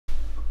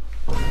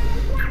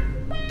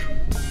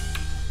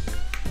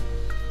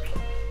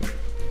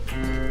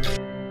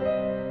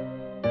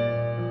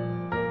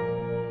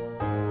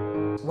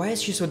why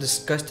is she so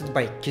disgusted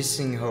by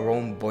kissing her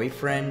own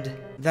boyfriend?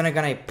 Then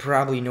again, I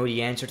probably know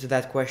the answer to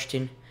that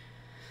question.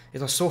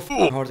 It was so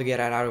hard to get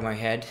that out of my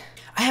head.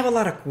 I have a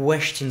lot of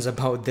questions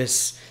about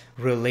this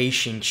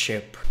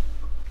relationship.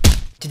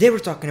 Today we're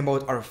talking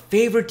about our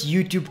favorite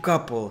YouTube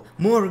couple,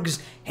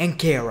 Morgz and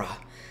Kara.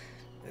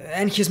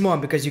 And his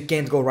mom, because you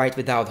can't go right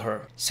without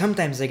her.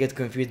 Sometimes I get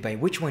confused by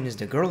which one is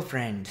the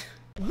girlfriend.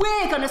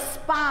 We're gonna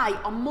spy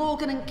on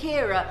Morgan and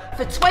Kira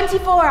for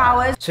 24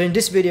 hours. So in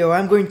this video,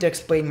 I'm going to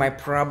explain my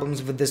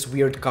problems with this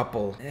weird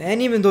couple.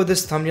 And even though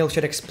this thumbnail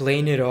should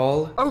explain it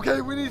all...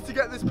 Okay, we need to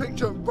get this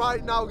picture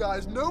right now,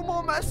 guys. No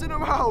more messing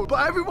around.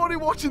 But everybody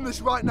watching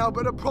this right now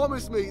better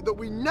promise me that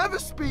we never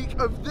speak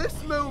of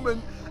this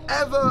moment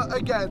ever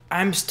again.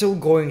 I'm still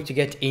going to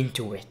get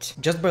into it.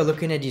 Just by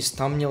looking at these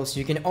thumbnails,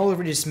 you can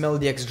already smell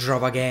the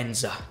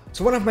extravaganza.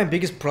 So one of my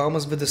biggest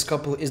problems with this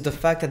couple is the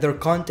fact that their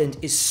content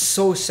is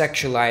so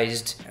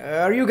sexualized.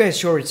 Are you guys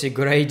sure it's a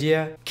good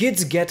idea?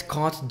 Kids get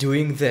caught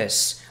doing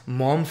this.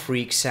 Mom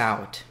freaks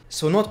out.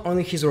 So not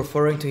only he's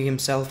referring to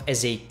himself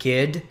as a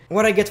kid,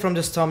 what I get from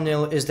this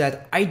thumbnail is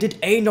that I did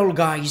anal,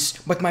 guys,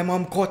 but my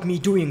mom caught me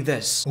doing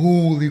this.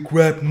 Holy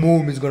crap,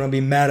 mom is gonna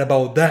be mad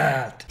about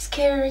that. Is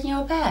Kira in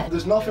your bed?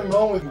 There's nothing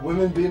wrong with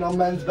women being on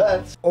men's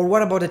beds. Or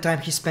what about the time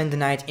he spent the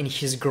night in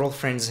his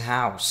girlfriend's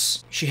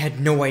house? She had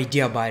no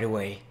idea, by the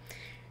way.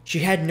 She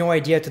had no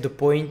idea to the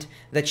point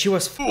that she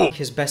was f***ing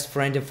his best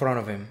friend in front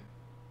of him.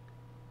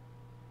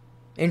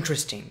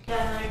 Interesting.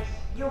 Yeah, no,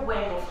 you're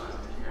way more fun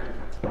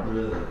than him.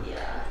 Really?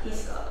 Yeah, he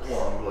sucks.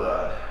 Well, I'm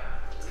glad.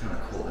 It's kind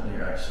of cold in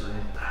here, actually.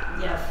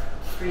 Yeah,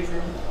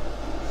 freezing.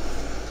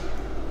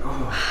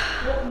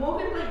 Oh.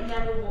 Morgan like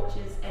never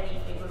watches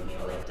anything with me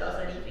or like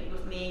does anything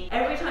with me.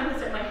 Every time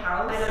he's at my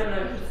house, I don't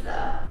know he's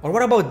there. Or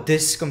what about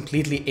this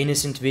completely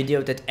innocent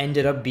video that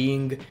ended up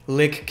being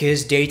lick,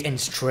 kiss, date and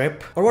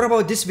strip? Or what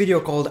about this video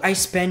called I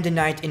spend the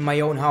night in my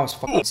own house,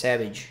 fucking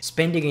savage.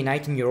 Spending a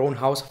night in your own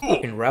house,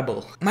 fucking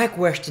rebel. My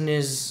question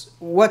is,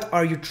 what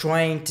are you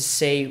trying to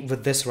say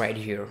with this right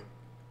here?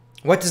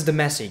 What is the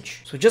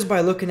message? So just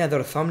by looking at their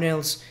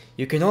thumbnails,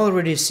 you can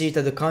already see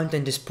that the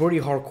content is pretty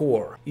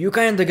hardcore. You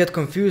kinda get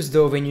confused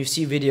though when you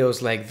see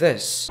videos like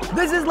this.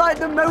 This is like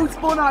the most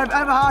fun I've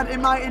ever had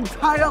in my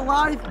entire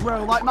life,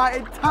 bro. Like my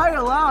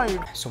entire life.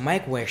 So my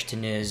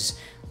question is,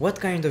 what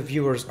kind of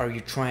viewers are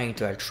you trying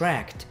to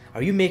attract?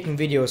 Are you making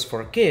videos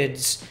for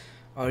kids?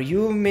 Are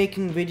you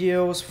making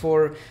videos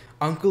for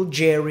Uncle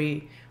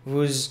Jerry,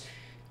 who's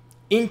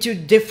into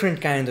different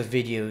kind of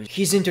videos?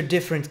 He's into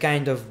different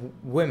kind of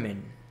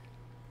women.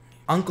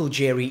 Uncle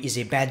Jerry is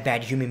a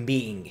bad human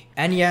being.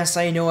 And yes,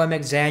 I know I'm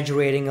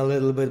exaggerating a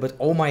little bit, but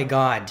oh my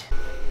god.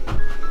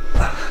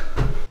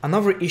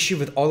 Another issue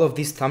with all of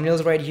these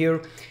thumbnails right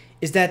here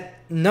is that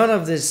none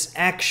of this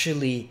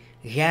actually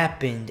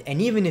happened, and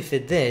even if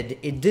it did,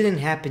 it didn't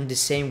happen the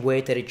same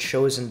way that it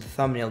shows in the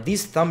thumbnail.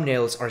 These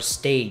thumbnails are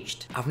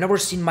staged. I've never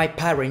seen my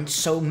parents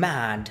so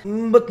mad,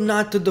 but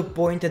not to the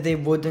point that they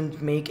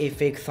wouldn't make a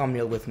fake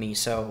thumbnail with me,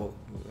 so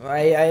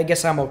I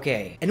guess I'm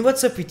okay. And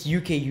what's up with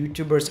UK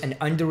YouTubers and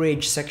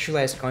underage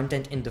sexualized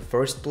content in the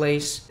first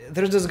place?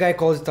 There's this guy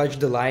called Touch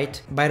the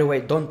Light. By the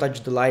way, don't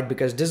touch the light,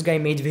 because this guy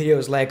made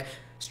videos like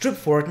strip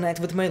Fortnite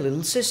with my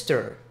little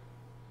sister.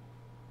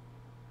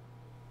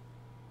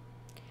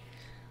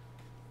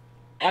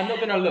 I'm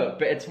not gonna look,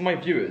 but it's for my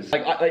viewers.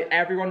 Like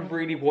everyone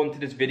really wanted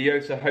this video,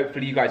 so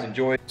hopefully you guys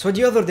enjoy. So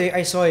the other day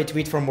I saw a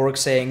tweet from Morgz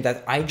saying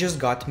that I just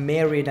got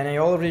married and I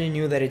already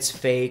knew that it's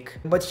fake,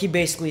 but he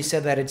basically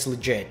said that it's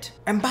legit.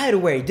 And by the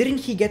way, didn't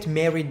he get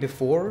married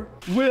before?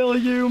 Will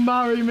you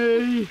marry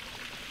me?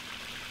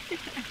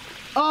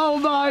 Oh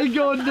my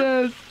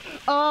goodness!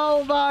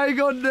 Oh my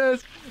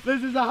goodness!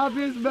 This is the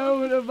happiest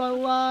moment of my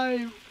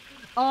life!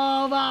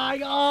 Oh my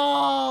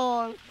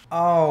god!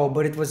 Oh,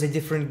 but it was a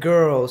different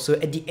girl. So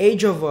at the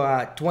age of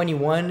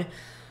 21,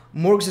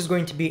 Morgz is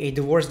going to be a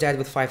divorced dad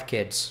with 5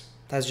 kids.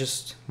 That's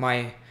just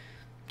my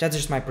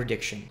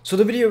prediction. So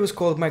the video was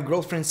called My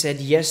Girlfriend Said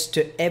Yes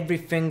to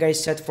Everything I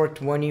Said for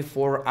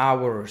 24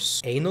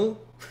 Hours.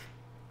 Anal?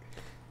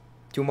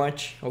 Too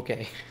much?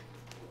 Okay.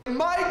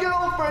 My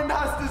girlfriend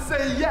has to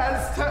say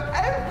yes to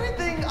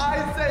everything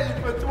I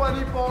say for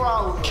 24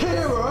 hours.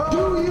 Kira,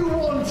 do you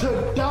want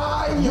to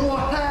dye your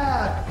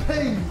hair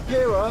pink?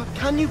 Kira,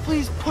 can you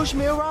please push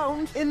me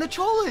around in the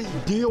trolley?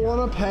 Do you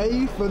want to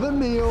pay for the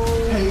meal?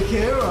 Hey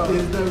Kira,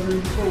 is there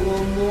room for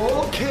one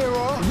more?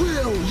 Kira,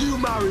 will you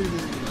marry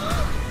me?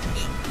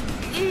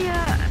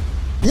 Yeah.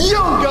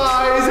 Yo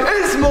guys,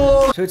 it's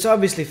Morgz! So it's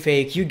obviously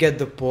fake, you get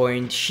the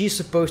point. She's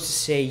supposed to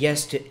say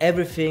yes to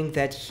everything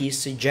that he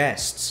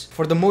suggests.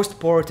 For the most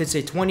part, it's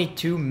a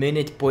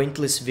 22-minute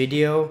pointless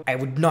video. I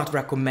would not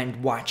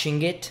recommend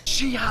watching it.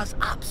 She has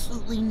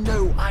absolutely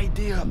no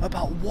idea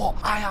about what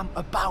I am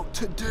about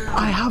to do.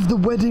 I have the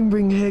wedding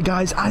ring here,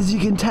 guys, as you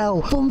can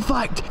tell. Fun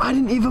fact, I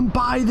didn't even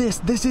buy this.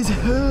 This is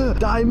her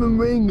diamond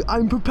ring.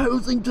 I'm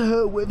proposing to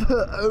her with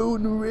her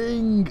own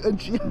ring,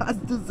 and she has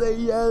to say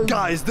yes.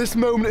 Guys, this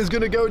moment is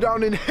gonna go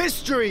down in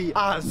history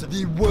as the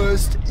the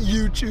worst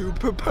YouTube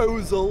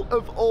proposal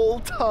of all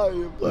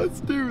time. Let's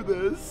do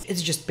this.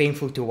 It's just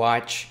painful to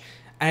watch.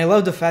 And I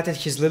love the fact that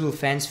his little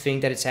fans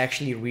think that it's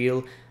actually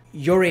real.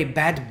 You're a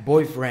bad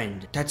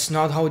boyfriend. That's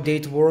not how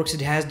date works.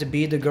 It has to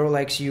be the girl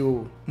likes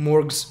you.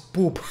 Morgz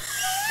poop.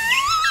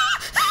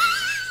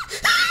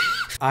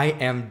 I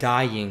am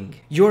dying.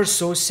 You're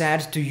so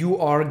sad to you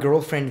are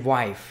girlfriend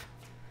wife.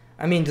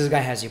 I mean, this guy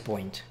has a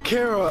point.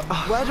 Kira,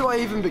 where do I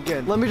even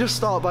begin? Let me just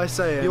start by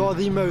saying you are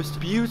the most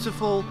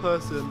beautiful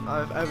person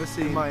I've ever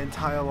seen in my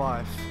entire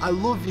life. I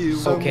love you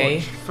so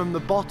much from the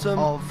bottom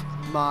of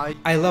my...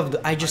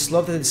 I just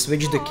love that they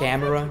switched the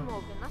camera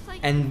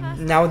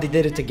and now they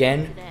did it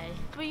again.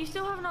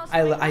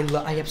 I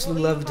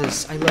absolutely love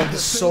this. I love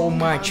this so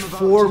much.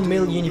 4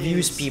 million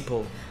views,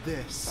 people.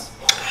 This.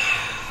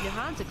 Your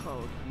hands are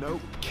cold.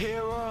 Nope.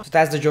 Kira. So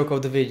that's the joke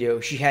of the video.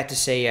 She had to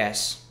say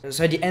yes.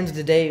 So at the end of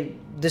the day,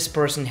 this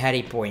person had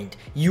a point.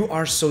 You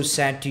are so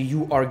sad to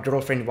you are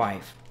girlfriend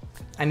wife.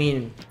 I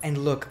mean, and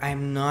look,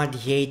 I'm not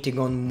hating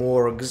on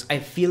Morgz. I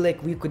feel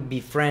like we could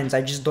be friends.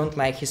 I just don't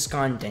like his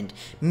content.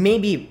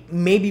 Maybe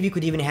we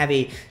could even have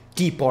a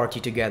tea party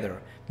together.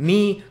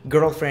 Me,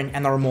 girlfriend,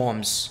 and our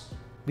moms.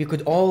 We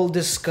could all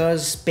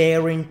discuss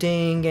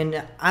parenting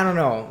and I don't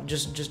know,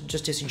 just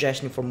a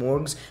suggestion for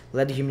Morgz,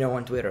 let him know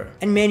on Twitter.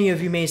 And many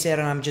of you may say that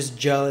I'm just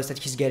jealous that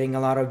he's getting a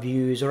lot of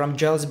views, or I'm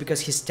jealous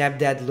because his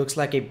stepdad looks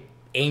like a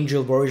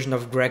angel version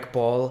of Greg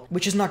Paul,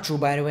 which is not true,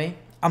 by the way.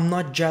 I'm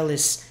not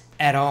jealous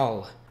at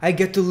all. I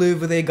get to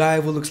live with a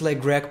guy who looks like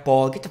Greg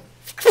Paul. Get the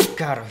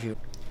fuck out of here.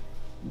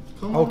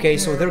 Okay,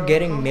 so they're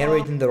getting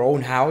married in their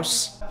own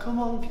house. Come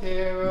on,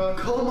 Kira.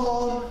 Come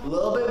on. A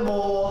little bit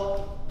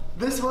more.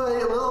 This way,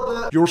 a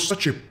little bit. You're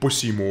such a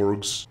pussy,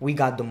 Morgz. We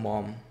got the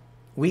mom.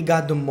 We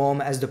got the mom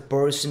as the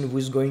person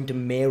who's going to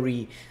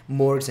marry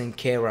Morgz and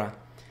Kara.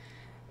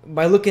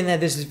 By looking at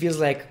this, it feels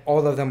like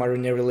all of them are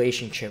in a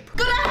relationship.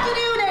 Good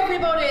afternoon,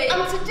 everybody!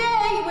 And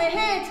today we're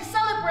here to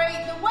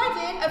celebrate the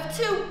wedding of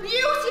two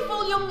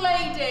beautiful young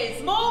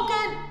ladies,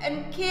 Morgan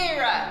and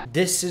Kira.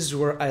 This is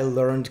where I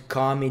learned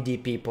comedy,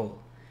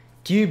 people.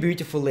 Two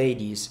beautiful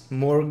ladies,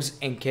 Morgz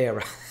and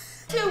Kara.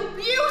 Two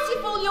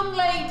beautiful young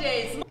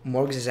ladies.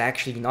 Morgz is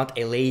actually not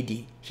a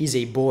lady. He's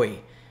a boy.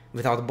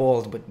 Without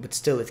balls, but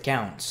still it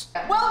counts.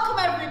 Welcome,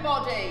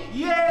 everybody!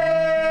 Yay!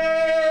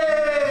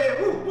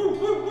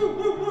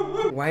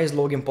 Why is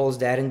Logan Paul's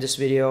dad in this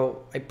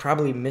video? I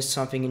probably missed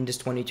something in this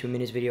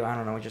 22-minute video. I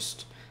don't know,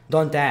 just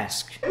don't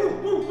ask.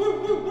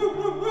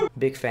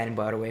 Big fan,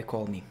 by the way,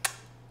 call me.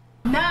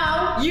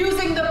 Now,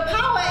 using the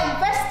power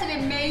invested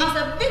in me as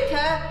a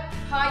vicar,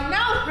 I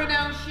now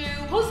pronounce you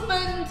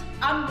husband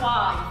and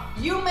wife.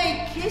 You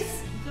may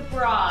kiss the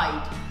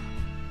bride.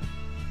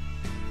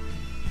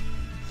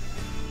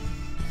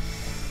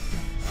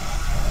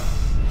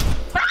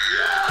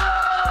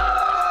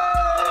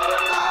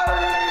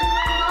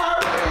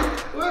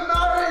 We're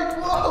married!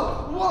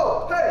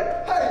 Whoa!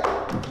 Hey!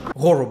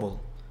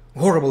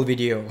 Horrible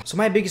video. So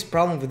my biggest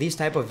problem with these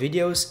type of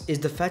videos is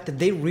the fact that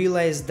they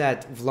realize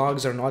that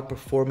vlogs are not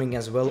performing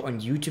as well on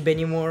YouTube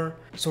anymore.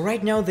 So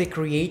right now they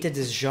created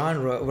this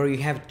genre where you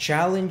have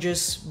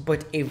challenges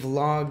but a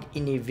vlog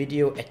in a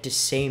video at the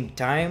same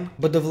time,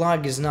 but the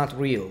vlog is not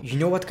real. You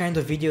know what kind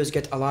of videos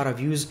get a lot of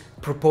views?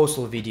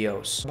 Proposal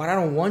videos. But I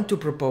don't want to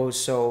propose,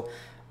 so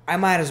I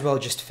might as well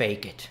just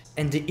fake it.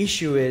 And the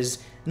issue is,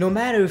 no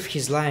matter if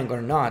he's lying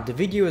or not, the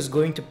video is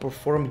going to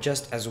perform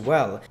just as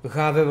well.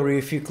 However,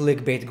 if you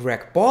clickbait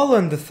Greg Paul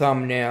on the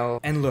thumbnail,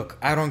 and look,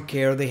 I don't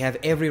care, they have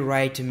every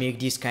right to make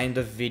these kind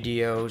of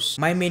videos.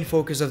 My main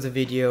focus of the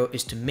video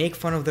is to make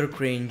fun of their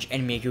cringe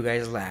and make you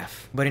guys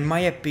laugh. But in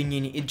my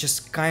opinion, it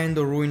just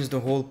kinda ruins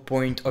the whole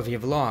point of a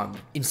vlog.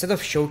 Instead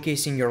of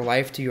showcasing your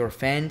life to your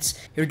fans,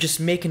 you're just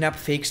making up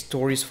fake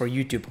stories for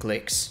YouTube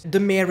clicks. The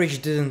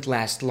marriage didn't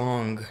last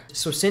long.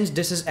 So since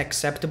this is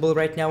acceptable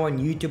right now on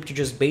YouTube to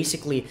just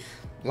basically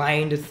lie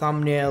in the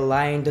thumbnail,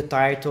 lie in the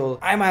title,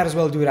 I might as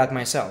well do that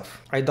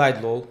myself. I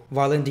died, lol.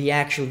 While in the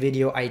actual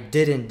video I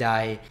didn't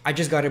die, I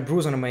just got a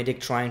bruise on my dick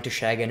trying to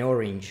shag an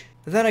orange.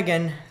 Then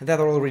again, that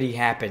already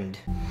happened.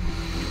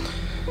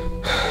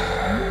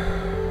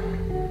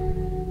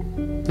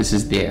 This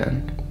is the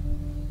end.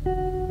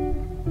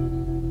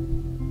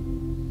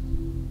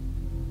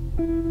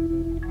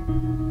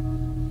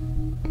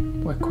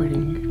 We're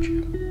quitting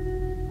YouTube.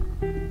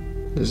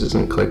 This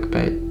isn't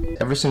clickbait.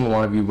 Every single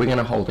one of you, we're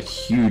gonna hold a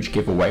huge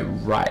giveaway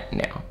right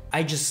now.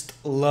 I just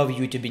love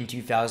YouTube in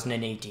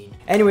 2018.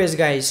 Anyways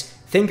guys,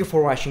 thank you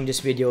for watching this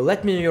video.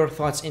 Let me know your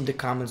thoughts in the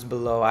comments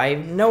below. I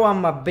know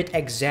I'm a bit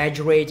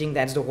exaggerating,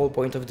 that's the whole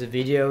point of the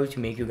video, to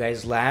make you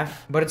guys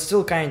laugh, but it's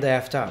still kinda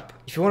effed up.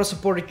 If you want to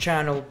support the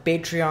channel,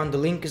 Patreon, the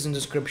link is in the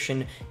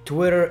description,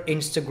 Twitter,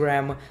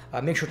 Instagram,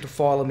 make sure to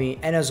follow me,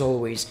 and as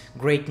always,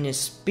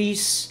 greatness,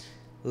 peace,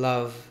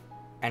 love,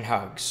 and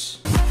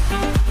hugs.